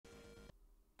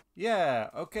Yeah,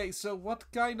 okay, so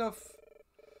what kind of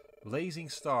blazing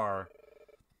star?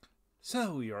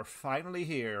 So you're finally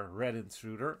here, Red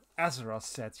Intruder. Azeroth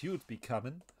said you'd be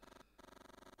coming.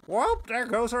 Whoop, there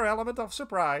goes our element of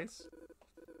surprise.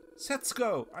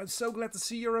 Setsuko, I'm so glad to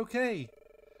see you're okay.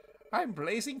 I'm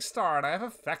Blazing Star and I have a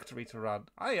factory to run.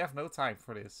 I have no time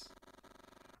for this.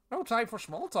 No time for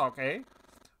small talk, eh?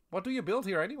 What do you build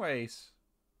here anyways?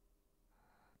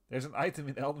 There's an item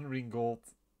in Elden Ring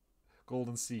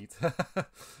golden seed.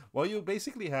 Well, you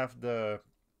basically have the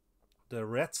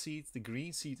red seed, the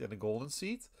green seed and the golden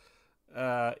seed.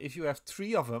 If you have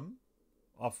 3 of them,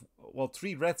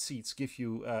 3 red seeds give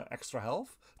you extra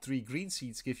health, 3 green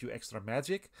seeds give you extra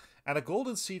magic, and a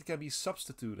golden seed can be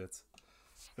substituted.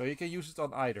 So you can use it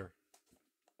on either.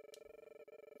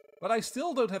 But I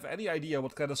still don't have any idea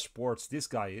what kind of sports this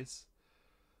guy is.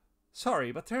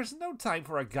 Sorry, but there's no time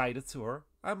for a guided tour.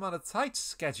 I'm on a tight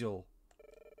schedule.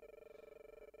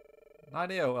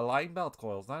 9AO, align belt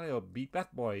coils. 9AO, beat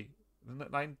Batboy.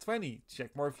 920,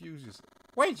 check more fuses.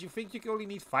 Wait, you think you only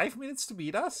need 5 minutes to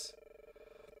beat us?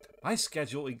 My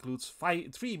schedule includes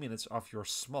 3 minutes of your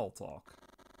small talk.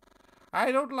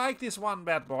 I don't like this one,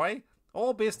 Batboy.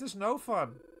 All business, no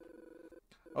fun.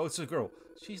 Oh, it's a girl.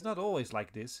 She's not always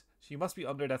like this. She must be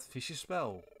under that fishy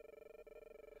spell.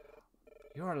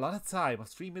 You're a lot of time, but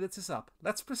 3 minutes is up.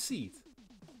 Let's proceed.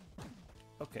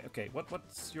 Okay.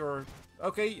 What's your...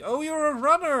 Okay, oh, you're a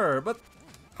runner! But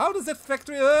how does that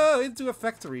factory... into a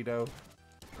factory, though?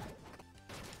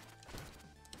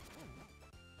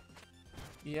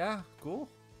 Yeah, cool.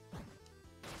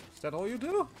 Is that all you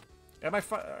do?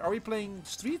 Are we playing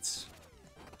Streets?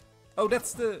 Oh,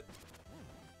 that's the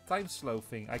time slow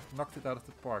thing. I knocked it out of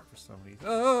the park for some reason.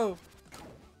 Oh!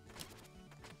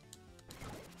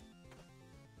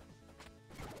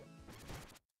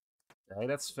 Okay,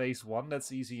 that's phase 1.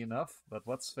 That's easy enough. But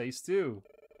what's phase 2?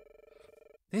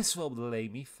 This will delay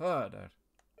me further.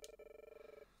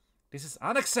 This is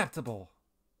unacceptable.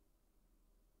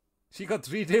 She got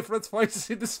 3 different voices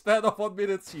in the span of 1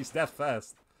 minute. She's that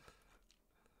fast.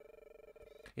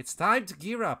 It's time to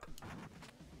gear up.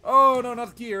 Oh, no,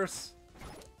 not gears.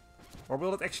 Or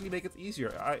will it actually make it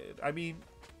easier? I mean,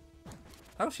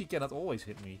 how she cannot always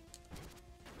hit me?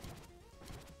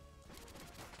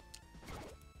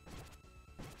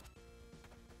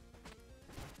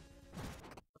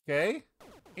 Okay,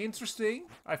 interesting.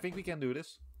 I think we can do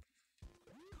this.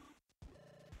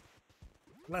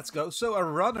 Let's go. So a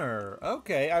runner.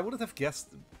 Okay, I wouldn't have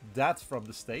guessed that from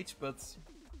the stage, but...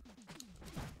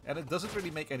 And it doesn't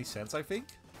really make any sense, I think.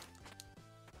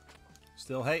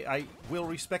 Still, hey, I will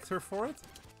respect her for it.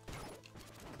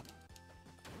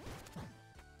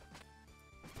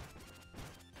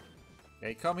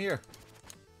 Okay, come here.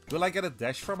 Will I get a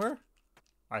dash from her?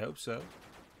 I hope so.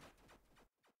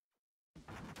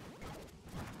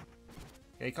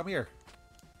 Okay, come here.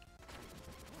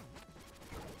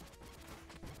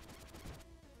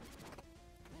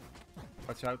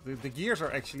 Watch out. The gears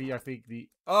are actually, I think, the...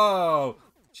 Oh!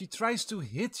 She tries to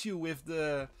hit you with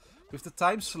the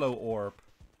time slow orb.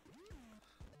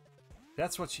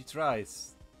 That's what she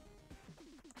tries.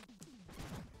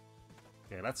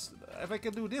 Okay, let's... If I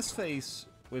can do this phase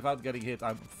without getting hit,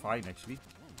 I'm fine, actually.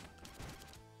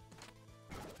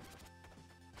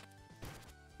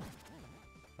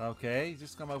 Okay,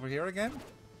 just come over here again.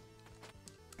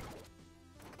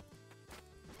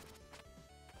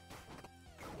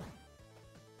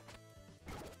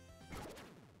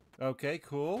 Okay,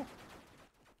 cool.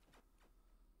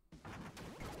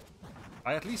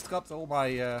 I at least got all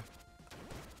my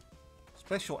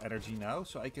special energy now,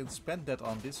 so I can spend that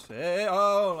on this phase.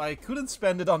 Oh, I couldn't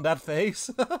spend it on that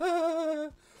phase.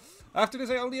 After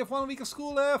this, I only have 1 week of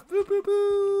school left. Boo, boo,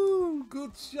 boo.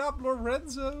 Good job,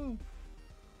 Lorenzo.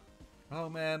 Oh,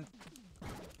 man.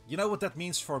 You know what that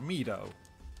means for me, though?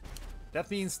 That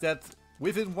means that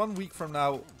within 1 week from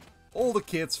now, all the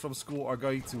kids from school are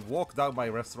going to walk down my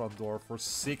restaurant door for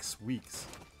 6 weeks.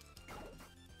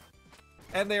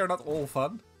 And they are not all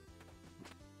fun.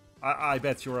 I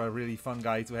bet you're a really fun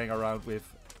guy to hang around with.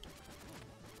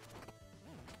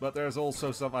 But there's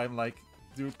also some I'm like,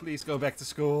 dude, please go back to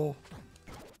school.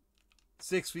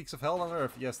 6 weeks of hell on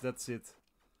earth. Yes, that's it.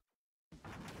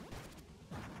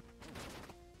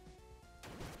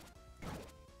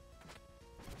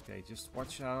 Okay, just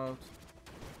watch out.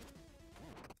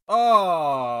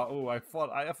 Oh, I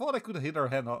thought I could hit her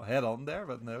head on there,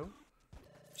 but no.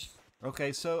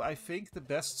 Okay, so I think the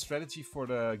best strategy for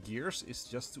the gears is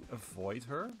just to avoid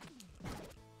her.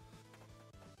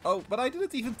 Oh, but I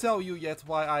didn't even tell you yet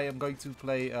why I am going to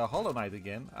play Hollow Knight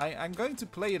again. I'm going to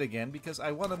play it again because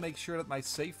I want to make sure that my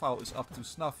save file is up to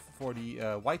snuff for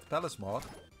the White Palace mod.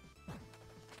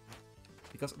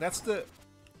 Because that's the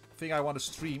thing I want to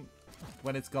stream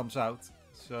when it comes out.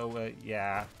 So,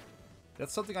 yeah.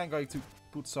 That's something I'm going to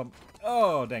put some...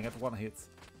 Oh, dang, at 1 hit.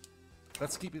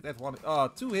 Let's keep it at 1... Oh,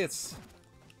 2 hits.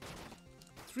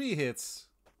 3 hits.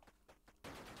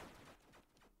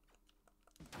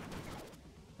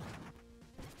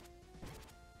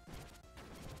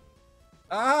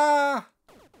 Ah!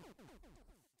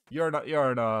 You're a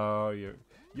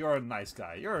nice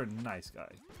guy. You're a nice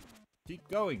guy. Keep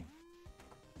going.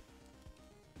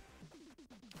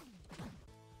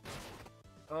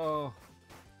 Oh.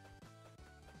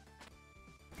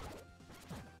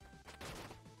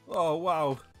 Oh,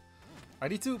 wow. I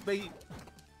need to be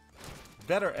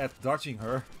better at dodging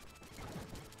her.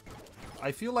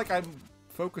 I feel like I'm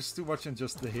focused too much on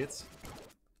just the hits.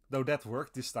 Though that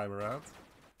worked this time around.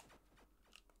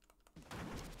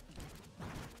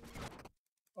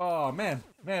 Oh, man.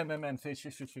 Man. Fish.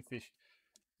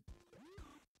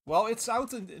 Well, it's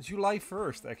out on July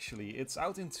 1st, actually. It's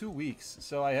out in 2 weeks.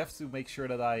 So I have to make sure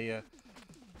that I...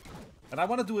 And I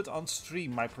want to do it on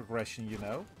stream, my progression, you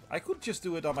know. I could just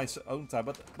do it on my own time,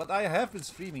 but I have been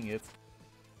streaming it.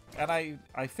 And I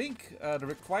think the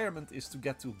requirement is to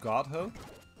get to Godhope.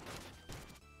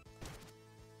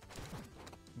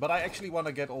 But I actually want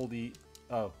to get all the...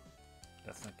 Oh,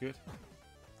 that's not good.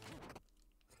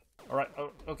 Alright,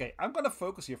 okay, I'm gonna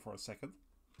focus here for a second.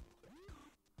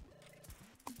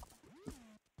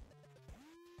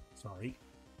 Sorry,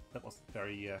 that was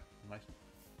very nice.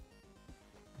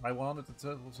 I wanted to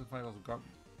tell if I was gone.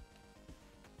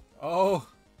 Oh!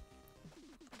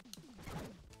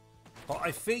 Well,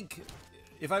 I think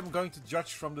if I'm going to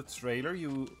judge from the trailer,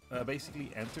 you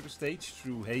basically enter the stage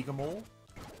through Hegemol.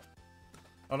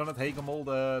 Oh no, not Hegemol,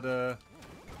 the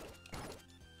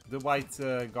white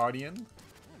guardian.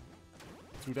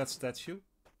 Through that statue.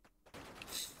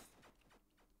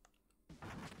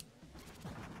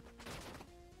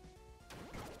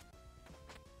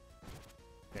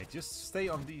 Okay, just stay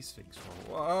on these things for a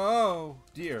while. Oh,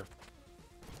 dear.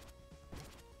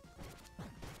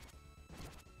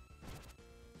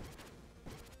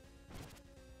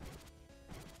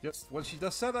 Just when she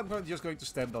does that, I'm just going to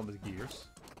stand on the gears.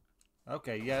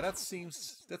 Okay, yeah, that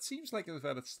seems like a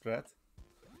valid threat.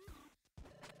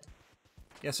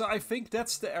 Yeah, so I think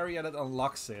that's the area that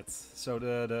unlocks it. So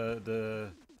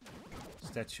the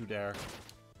statue there.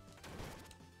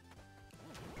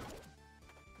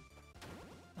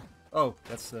 Oh,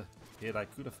 that's the hit I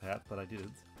could have had, but I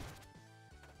didn't.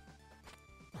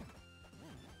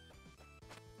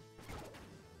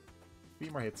 Three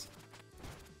more hits.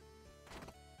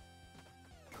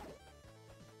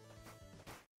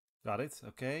 Got it.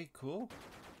 Okay, cool.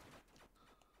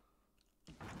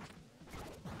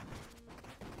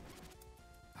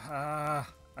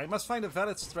 I must find a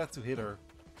valid threat to hit her.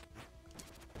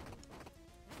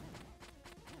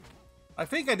 I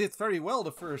think I did very well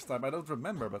the first time. I don't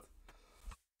remember, but...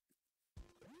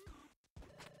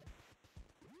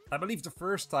 I believe the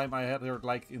first time I had her,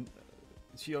 like,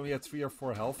 she only had 3 or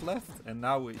 4 health left. And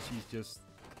now she's just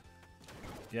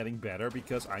getting better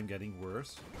because I'm getting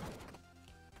worse.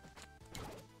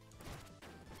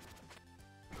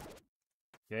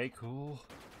 Okay, cool.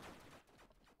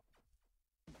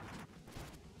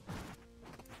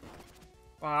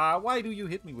 Why do you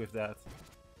hit me with that?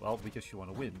 Well, because you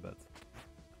want to win, but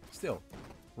still,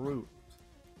 rude.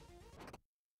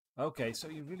 Okay, so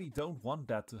you really don't want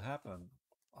that to happen.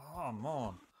 Oh, come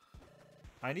on.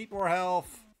 I need more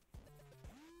health.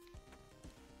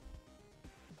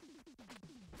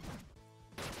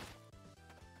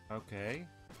 Okay.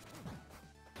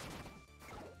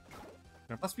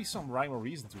 There must be some rhyme or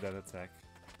reason to that attack.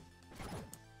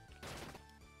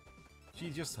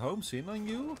 She just homes in on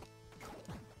you?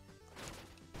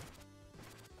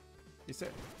 Is there...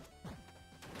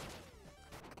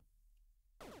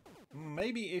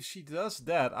 Maybe if she does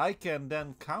that, I can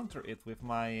then counter it with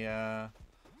my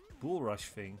bull rush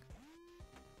thing.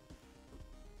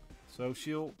 So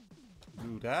she'll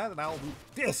do that, and I'll do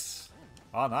this!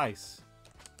 Ah, nice.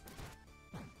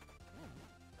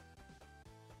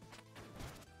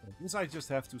 This I just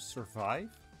have to survive.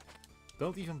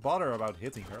 Don't even bother about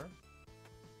hitting her.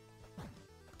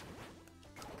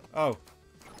 Oh,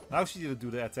 now she didn't do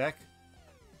the attack.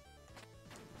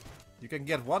 You can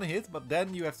get 1 hit, but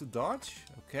then you have to dodge.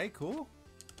 Okay, cool.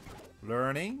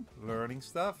 Learning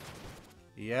stuff.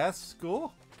 Yes,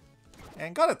 cool.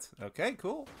 And got it. Okay,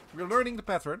 cool. We're learning the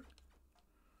pattern.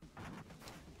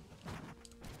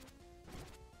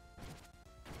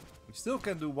 We still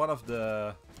can do one of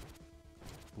the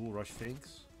bull rush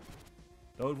things.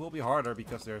 Though it will be harder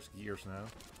because there's gears now.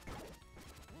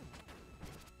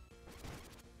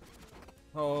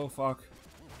 Oh, fuck.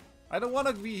 I don't want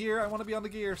to be here. I want to be on the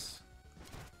gears.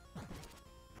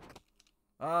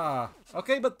 Ah,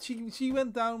 okay, but she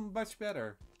went down much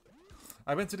better.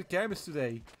 I went to the chemist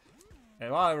today.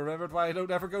 And well, I remembered why I don't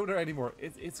ever go there anymore.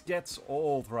 It gets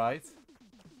old, right?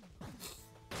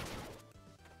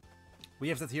 We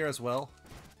have that here as well.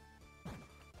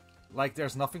 Like,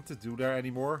 there's nothing to do there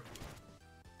anymore.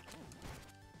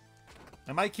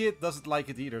 And my kid doesn't like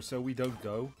it either, so we don't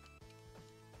go.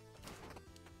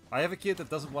 I have a kid that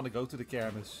doesn't want to go to the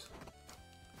kermis.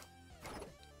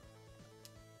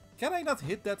 Can I not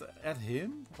hit that at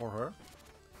him or her?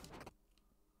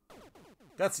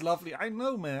 That's lovely. I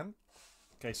know, man.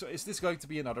 Okay, so is this going to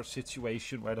be another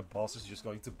situation where the boss is just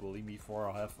going to bully me for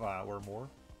a half hour or more?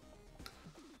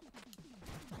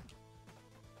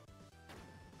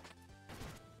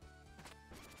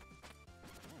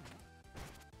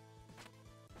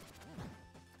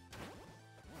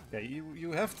 Okay,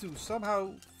 you have to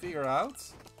somehow figure out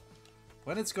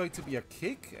when it's going to be a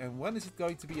kick and when is it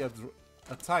going to be a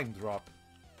time drop.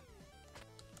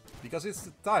 Because it's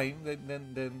the time,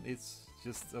 then it's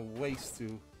just a waste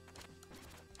to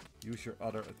use your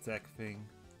other attack thing.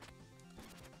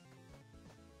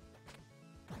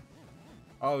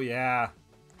 Oh yeah.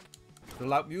 The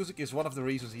loud music is one of the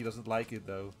reasons he doesn't like it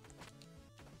though.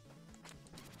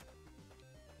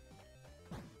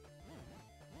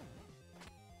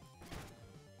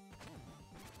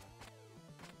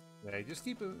 Okay, just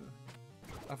keep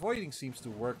avoiding seems to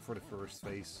work for the first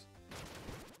phase.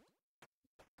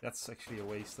 That's actually a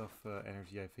waste of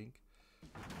energy, I think.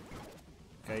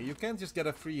 Okay, you can't just get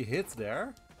a free hit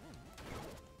there.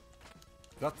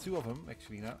 Got two of them,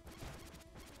 actually, now.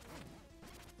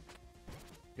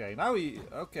 Okay, now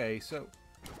okay, so...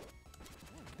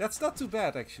 That's not too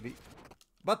bad, actually.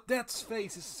 But that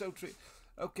phase is so tricky.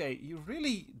 Okay, you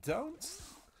really don't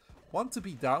want to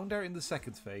be down there in the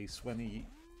second phase when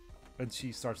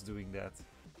she starts doing that.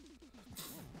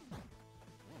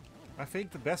 I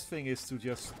think the best thing is to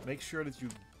just make sure that you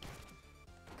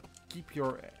keep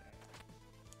your...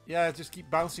 Yeah, just keep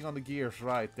bouncing on the gears,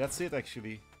 right. That's it,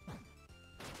 actually.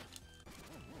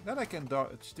 Then I can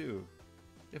dodge, too.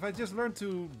 If I just learn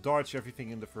to dodge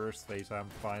everything in the first phase, I'm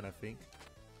fine, I think.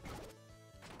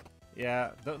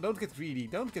 Yeah, don't get greedy.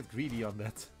 Don't get greedy on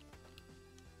that.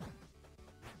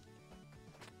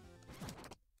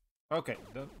 Okay,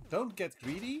 don't get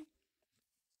greedy.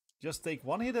 Just take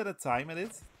one hit at a time at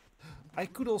it. I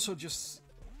could also just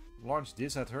launch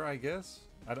this at her, I guess.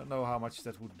 I don't know how much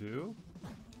that would do.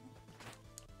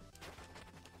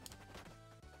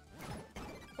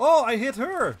 Oh, I hit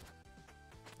her!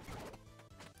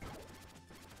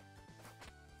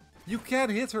 You can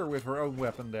hit her with her own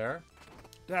weapon there.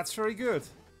 That's very good.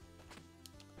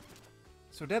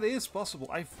 So that is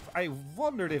possible. I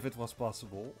wondered if it was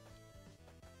possible.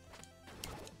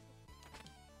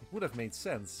 It would have made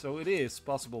sense. So it is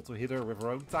possible to hit her with her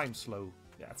own time slow.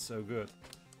 That's so good.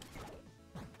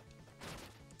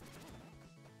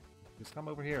 Just come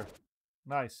over here.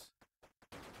 Nice.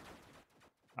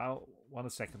 Now, 1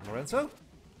 second, Lorenzo.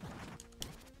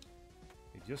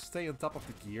 You just stay on top of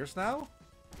the gears now.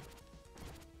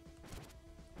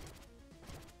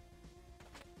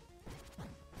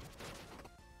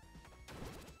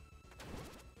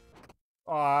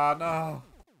 Oh no!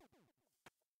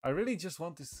 I really just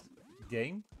want this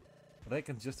game, but I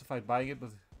can justify buying it,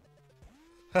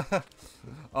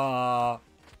 but...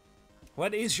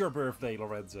 when is your birthday,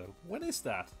 Lorenzo? When is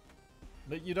that?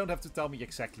 You don't have to tell me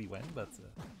exactly when, but...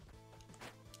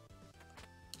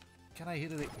 Can I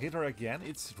hit her again?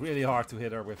 It's really hard to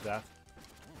hit her with that.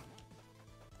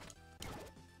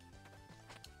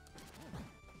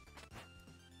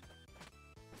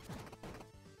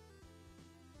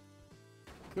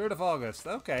 Third of August,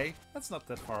 okay, that's not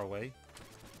that far away.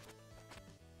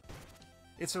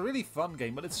 It's a really fun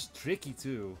game, but it's tricky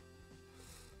too.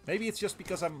 Maybe it's just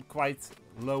because I'm quite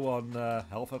low on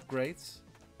health upgrades.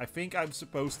 I think I'm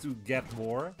supposed to get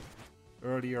more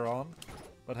earlier on.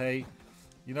 But hey,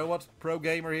 you know what, pro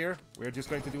gamer here? We're just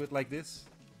going to do it like this.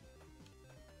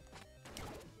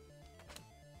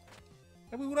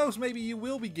 And who knows, maybe you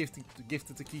will be gifted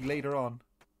the key later on.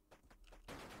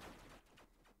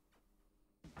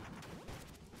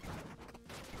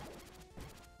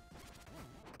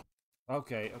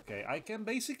 Okay, okay. I can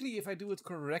basically, if I do it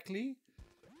correctly...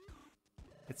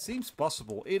 It seems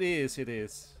possible. It is, it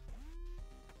is.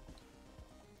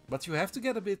 But you have to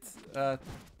get a bit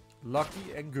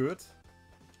lucky and good.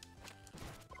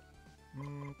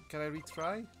 Can I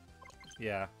retry?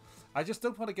 Yeah. I just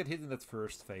don't want to get hit in that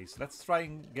first phase. Let's try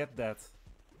and get that.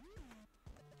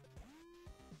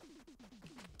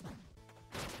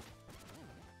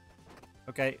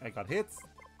 Okay, I got hit.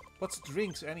 What's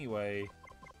drinks anyway?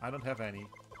 I don't have any.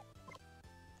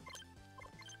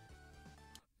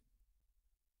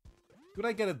 Could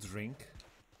I get a drink?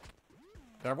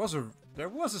 There was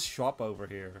a shop over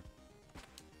here.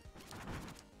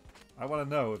 I want to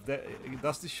know if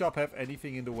does the shop have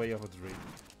anything in the way of a drink?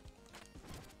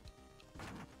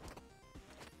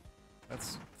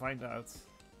 Let's find out.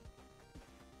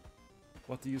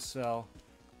 What do you sell?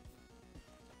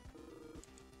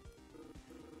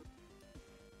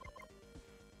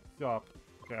 Shop.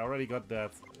 Okay, I already got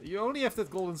that. You only have that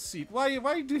golden seed. Why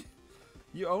do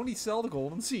you only sell the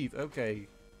golden seed? Okay.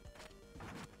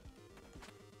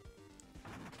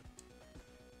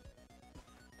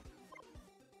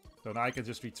 So now I can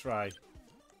just retry.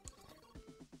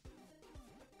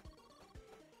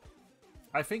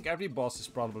 I think every boss is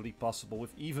probably possible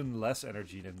with even less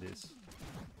energy than this.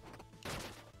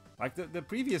 Like the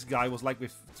previous guy was like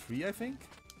with 3, I think?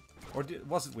 Or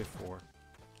was it with 4?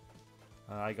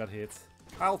 I got hit.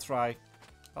 I'll try.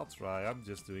 I'm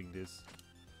just doing this.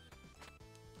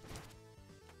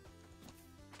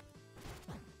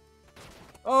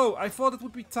 Oh, I thought it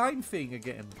would be time thing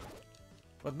again.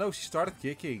 But no, she started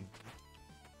kicking.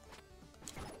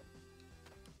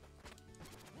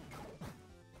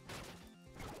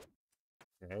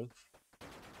 Okay.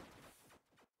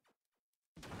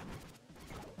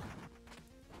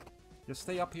 Just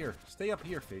stay up here. Stay up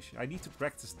here, fish. I need to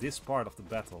practice this part of the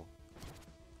battle.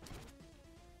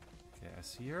 Okay, I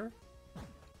see her.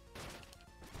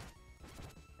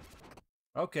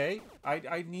 Okay,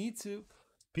 I need to.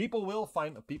 People will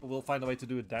find a way to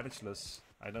do it damageless.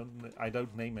 I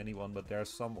don't name anyone, but there's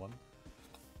someone.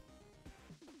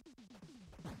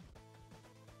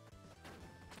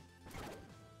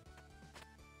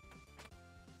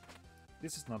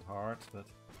 This is not hard, but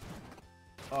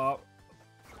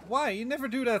why? You never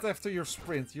do that after your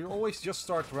sprint. You always just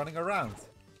start running around.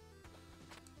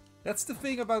 That's the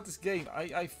thing about this game.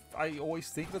 I always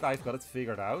think that I've got it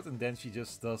figured out, and then she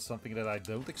just does something that I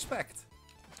don't expect.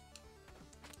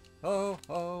 Oh,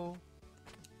 oh.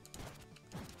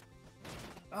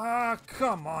 Ah,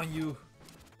 come on, you.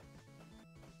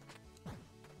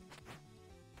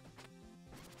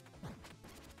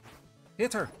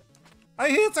 Hit her. I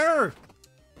hit her.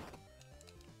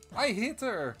 I hit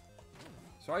her.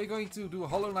 So are you going to do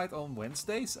Hollow Knight on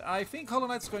Wednesdays? I think Hollow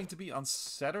Knight's going to be on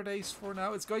Saturdays for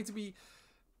now. It's going to be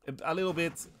a little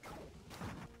bit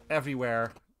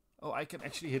everywhere. Oh, I can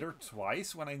actually hit her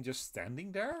twice when I'm just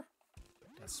standing there?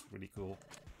 That's really cool.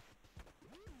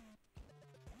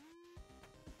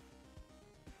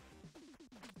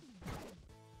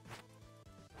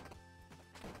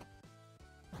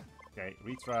 Okay,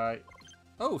 retry.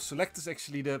 Oh, select is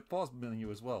actually the pause menu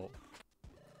as well.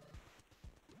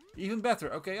 Even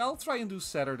better. Okay, I'll try and do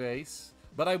Saturdays.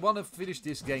 But I want to finish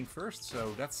this game first,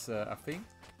 so that's a thing.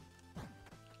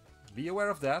 Be aware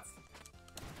of that.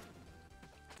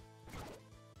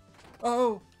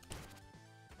 Oh!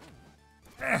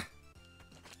 Eh.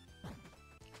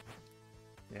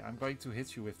 Yeah, I'm going to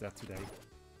hit you with that today.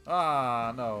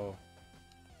 Ah, no.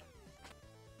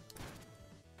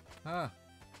 Ah.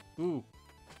 Ooh.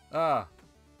 Ah.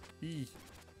 E.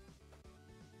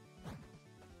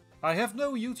 I have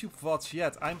no YouTube VODs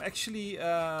yet. I'm actually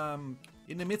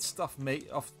in the midst of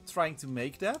trying to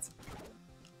make that.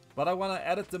 But I want to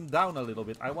edit them down a little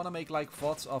bit. I want to make like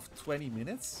VODs of 20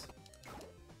 minutes.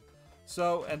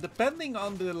 So, and depending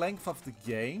on the length of the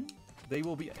game, they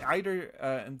will be either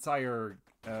entire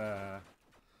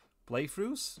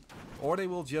playthroughs, or they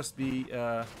will just be...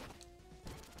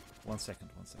 One second.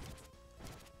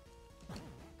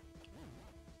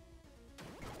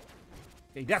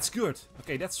 Okay, that's good.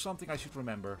 Okay, that's something I should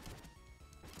remember.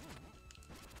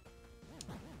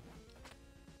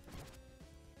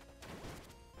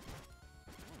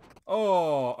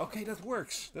 Oh, okay, that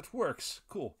works. That works.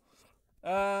 Cool.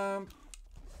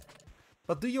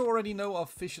 But do you already know of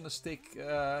Fish on a Stick?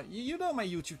 You know my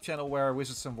YouTube channel where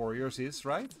Wizards and Warriors is,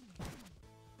 right?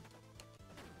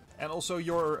 And also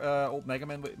your old Mega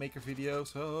Man Maker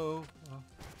videos. Oh.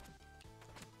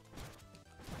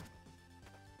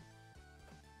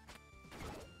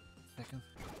 Second.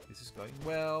 This is going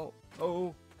well.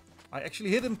 Oh. I actually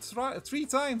hit him 3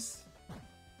 times.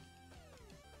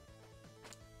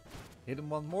 Hit him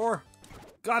one more.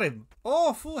 Got him.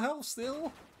 Oh, full health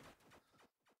still.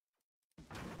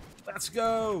 Let's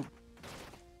go.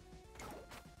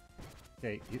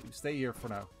 Okay, stay here for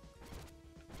now.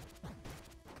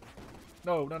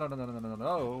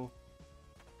 No.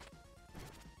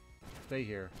 Stay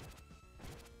here.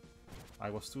 I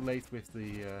was too late with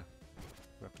the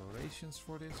preparations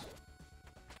for this.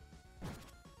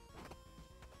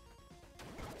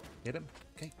 Hit him.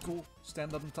 Okay, cool.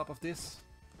 Stand on top of this.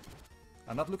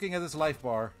 I'm not looking at his life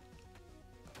bar.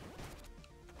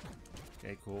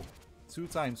 Okay, cool. 2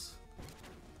 times.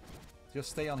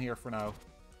 Just stay on here for now.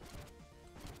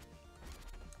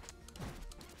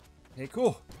 Okay,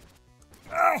 cool.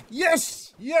 Ah,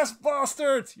 yes! Yes,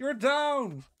 bastard! You're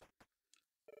down!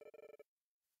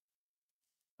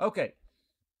 Okay.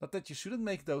 Not that you shouldn't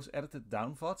make those edited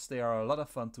down VODs. They are a lot of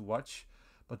fun to watch.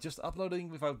 But just uploading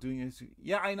without doing it...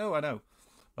 Yeah, I know.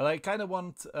 But I kind of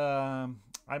want...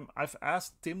 I've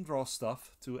asked TimDrawsstuff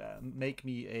to make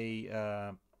me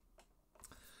a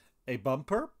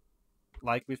bumper.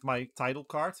 Like with my title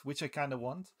card, which I kind of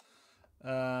want.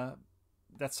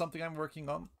 That's something I'm working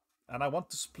on. And I want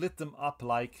to split them up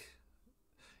like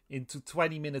into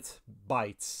 20-minute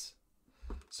bites.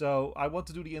 So I want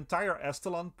to do the entire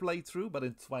Estalon playthrough, but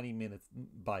in 20-minute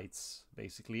bites,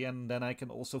 basically. And then I can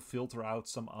also filter out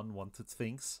some unwanted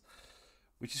things.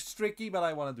 Which is tricky, but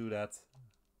I want to do that.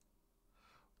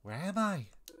 Where am I?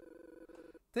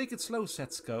 Take it slow,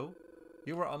 Setsuko.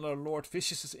 You were under Lord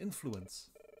Vicious's influence.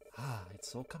 Ah,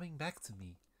 it's all coming back to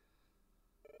me.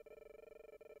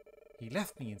 He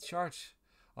left me in charge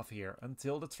of here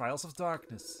until the Trials of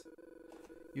Darkness.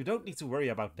 You don't need to worry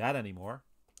about that anymore.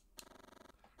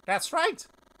 That's right!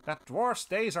 That dwarf's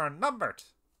days are numbered!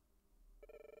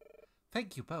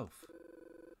 Thank you both.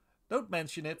 Don't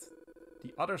mention it.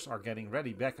 The others are getting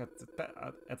ready back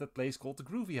at the place called the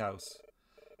Groovy House.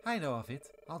 I know of it.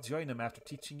 I'll join them after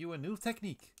teaching you a new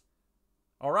technique.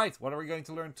 Alright, what are we going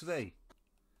to learn today?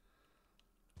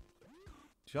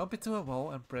 Jump into a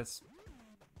wall and press...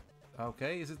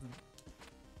 Okay, is it...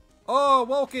 Oh,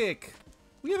 wall kick!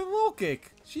 We have a wall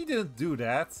kick! She didn't do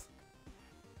that.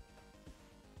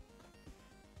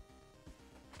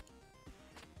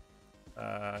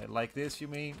 Like this, you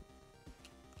mean?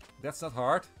 That's not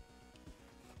hard.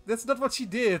 That's not what she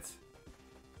did.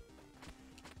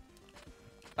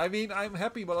 I mean, I'm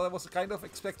happy, but I was kind of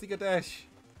expecting a dash.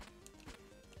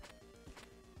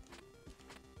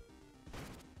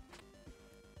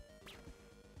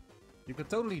 You can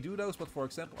totally do those, but for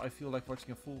example, I feel like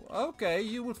watching a full... Okay,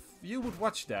 you would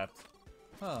watch that.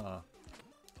 Huh.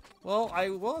 Well,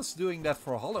 I was doing that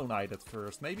for Hollow Knight at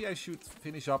first. Maybe I should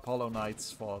finish up Hollow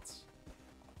Knight's thoughts.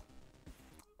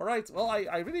 Alright, well,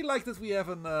 I really like that we have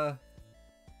a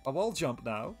wall jump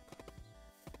now.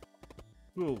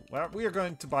 Cool. Well, we are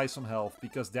going to buy some health,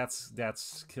 because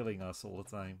that's killing us all the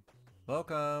time.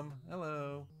 Welcome.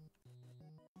 Hello.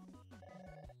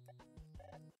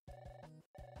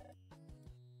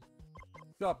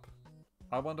 Stop.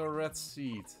 I want a red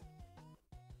seed.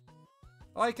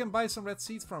 Oh, I can buy some red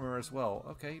seeds from her as well.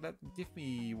 Okay, give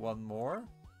me one more.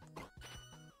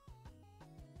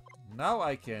 Now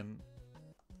I can...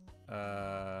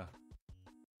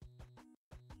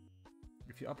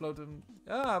 if you upload them...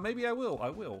 Ah, maybe I will.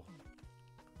 I will.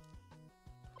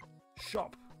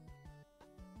 Shop.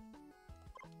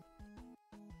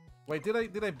 Wait,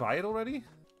 did I buy it already?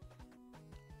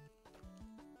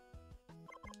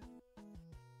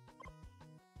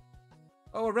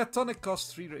 Oh, a red tonic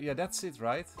costs 3... Yeah, that's it,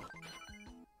 right?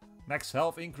 Max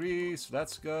health increase.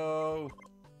 Let's go.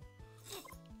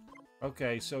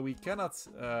 Okay, so we cannot...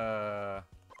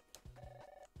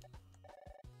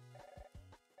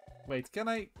 Wait, can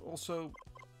I also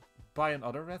buy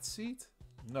another red seed?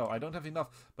 No, I don't have enough.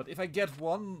 But if I get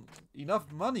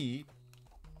enough money,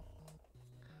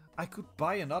 I could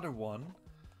buy another one.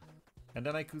 And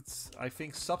then I could, I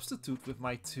think, substitute with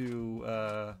my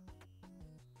 2...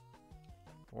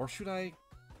 Or should I...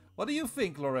 What do you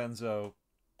think, Lorenzo?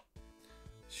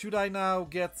 Should I now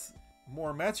get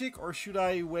more magic, or should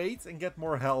I wait and get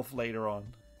more health later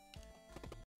on?